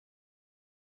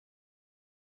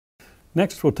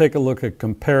Next, we'll take a look at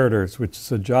comparators, which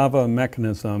is a Java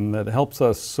mechanism that helps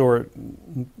us sort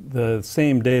the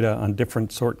same data on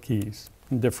different sort keys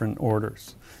in different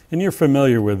orders. And you're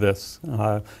familiar with this.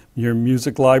 Your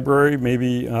music library,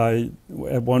 maybe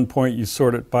at one point you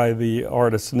sort it by the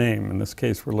artist's name. In this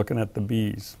case, we're looking at the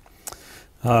Bees.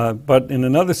 But in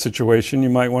another situation, you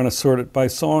might want to sort it by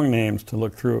song names to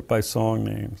look through it by song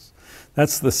names.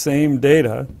 That's the same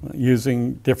data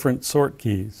using different sort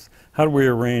keys. How do we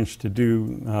arrange to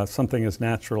do something as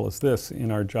natural as this in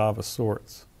our Java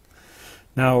sorts?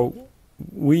 Now,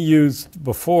 we used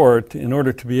before, in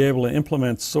order to be able to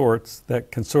implement sorts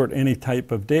that can sort any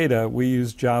type of data, we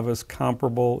use Java's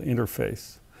comparable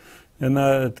interface. And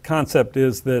the concept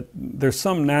is that there's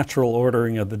some natural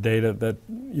ordering of the data that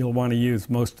you'll want to use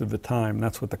most of the time.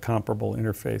 That's what the comparable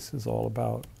interface is all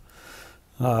about.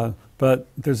 But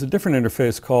there's a different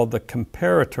interface called the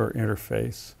comparator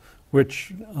interface,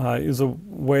 which is a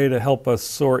way to help us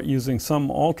sort using some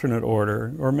alternate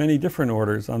order or many different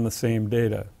orders on the same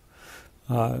data.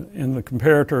 And the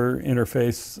comparator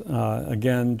interface,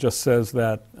 again, just says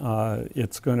that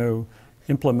it's going to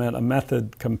implement a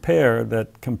method compare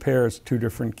that compares two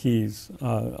different keys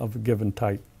of a given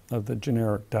type, of the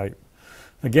generic type.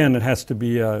 Again, it has to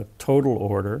be a total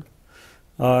order.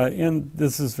 And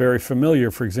this is very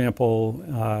familiar, for example,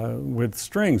 with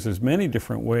strings. There's many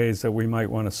different ways that we might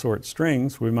want to sort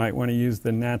strings. We might want to use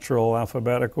the natural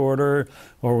alphabetic order,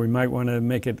 or we might want to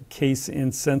make it case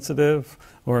insensitive,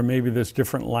 or maybe there's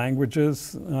different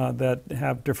languages that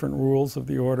have different rules of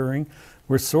the ordering.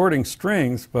 We're sorting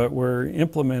strings, but we're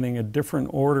implementing a different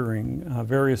ordering,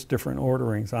 various different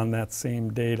orderings on that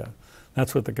same data.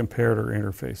 That's what the comparator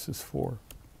interface is for.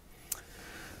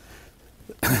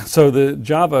 So the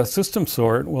Java system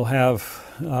sort will have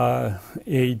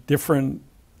a different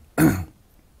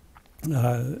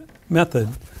method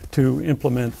to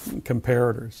implement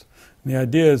comparators. And the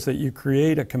idea is that you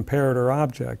create a comparator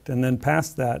object and then pass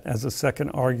that as a second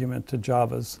argument to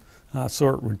Java's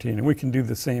sort routine. And we can do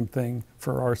the same thing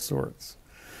for our sorts.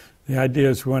 The idea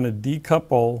is we want to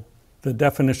decouple the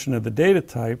definition of the data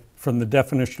type from the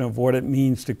definition of what it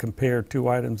means to compare two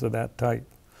items of that type.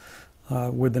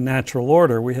 With the natural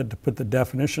order, we had to put the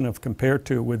definition of compare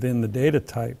to within the data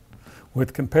type.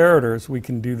 With comparators, we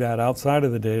can do that outside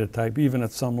of the data type, even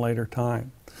at some later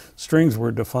time. Strings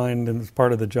were defined as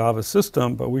part of the Java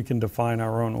system, but we can define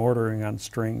our own ordering on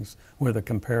strings with a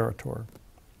comparator.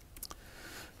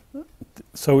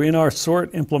 So in our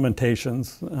sort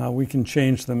implementations, we can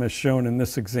change them as shown in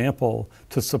this example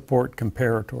to support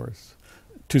comparators.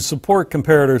 To support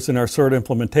comparators in our sort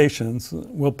implementations,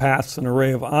 we'll pass an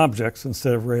array of objects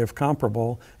instead of array of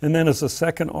comparable, and then as a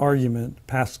second argument,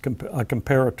 pass a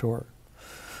comparator.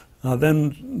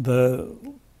 Then the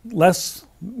less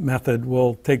method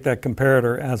will take that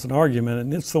comparator as an argument,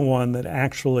 and it's the one that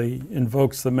actually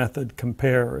invokes the method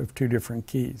compare of two different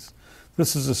keys.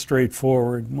 This is a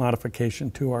straightforward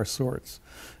modification to our sorts.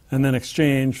 And then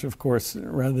exchange, of course,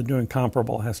 rather than doing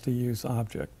comparable, has to use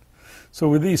object. So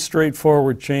with these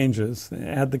straightforward changes,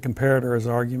 add the comparator as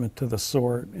argument to the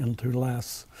sort and to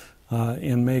less,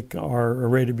 and make our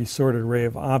array to be sorted array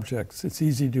of objects. It's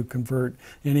easy to convert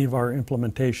any of our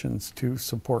implementations to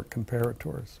support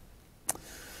comparators.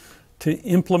 To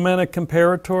implement a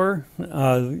comparator,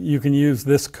 you can use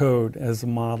this code as a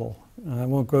model. I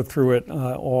won't go through it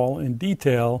all in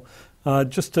detail,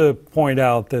 just to point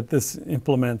out that this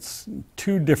implements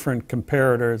two different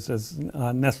comparators as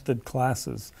nested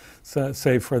classes. So,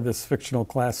 say for this fictional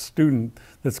class student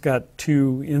that's got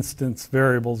two instance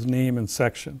variables, name and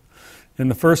section. And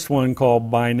the first one,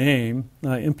 called by name,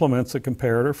 implements a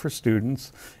comparator for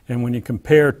students. And when you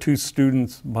compare two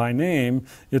students by name,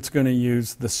 it's going to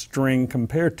use the string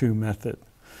compare to method.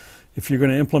 If you're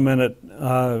going to implement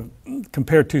it,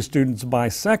 compare two students by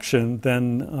section,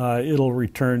 then it'll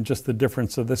return just the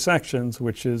difference of the sections,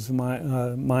 which is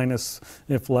minus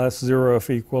if less, 0 if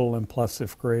equal, and plus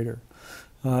if greater.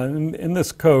 And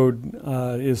this code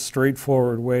is a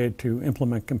straightforward way to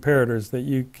implement comparators that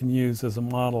you can use as a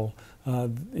model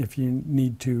if you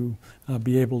need to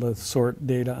be able to sort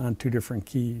data on two different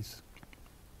keys.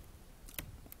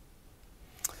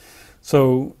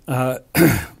 So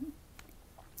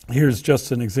here's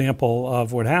just an example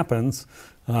of what happens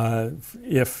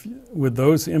if with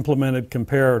those implemented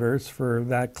comparators for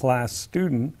that class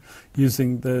student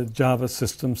using the Java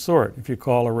system sort. If you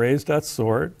call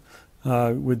arrays.sort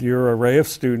with your array of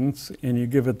students and you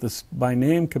give it this by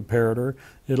name comparator,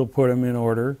 it'll put them in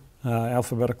order,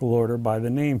 alphabetical order by the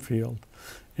name field.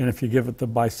 And if you give it the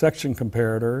bisection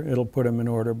comparator, it'll put them in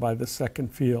order by the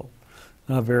second field.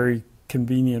 Very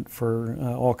convenient for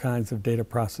all kinds of data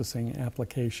processing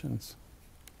applications.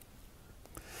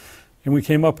 And we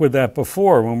came up with that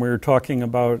before when we were talking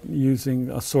about using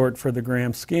a sort for the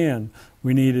gram scan.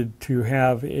 We needed to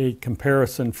have a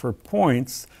comparison for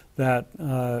points that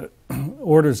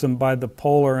orders them by the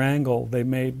polar angle they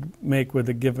make with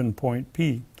a given point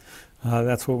P.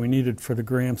 That's what we needed for the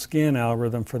gram scan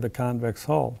algorithm for the convex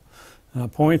hull.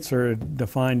 Points are a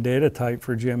defined data type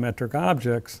for geometric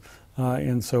objects,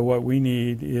 and so what we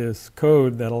need is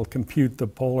code that'll compute the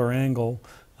polar angle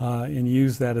and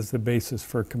use that as the basis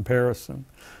for comparison.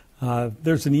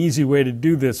 There's an easy way to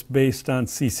do this based on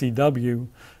CCW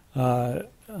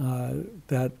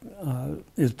that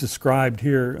is described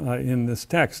here in this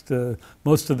text.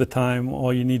 Most of the time,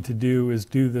 all you need to do is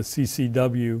do the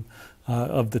CCW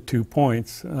of the 2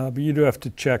 points, but you do have to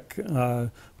check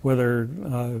whether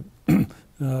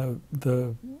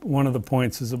one of the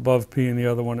points is above P and the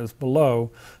other one is below.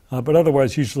 But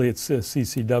otherwise, usually it's a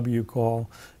CCW call.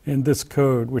 And this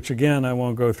code, which again I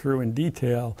won't go through in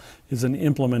detail, is an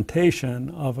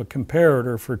implementation of a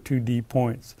comparator for 2D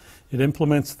points. It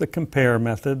implements the compare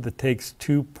method that takes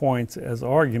 2 points as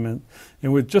argument,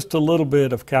 and with just a little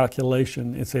bit of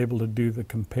calculation, it's able to do the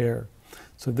compare.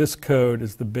 So this code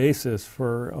is the basis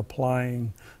for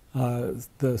applying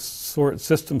the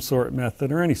system sort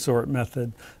method, or any sort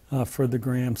method, for the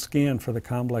gram scan for the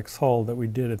complex hull that we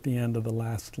did at the end of the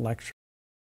last lecture.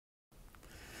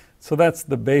 So that's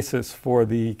the basis for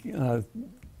the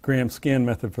gram scan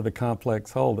method for the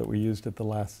complex hull that we used at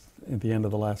the end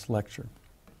of the last lecture.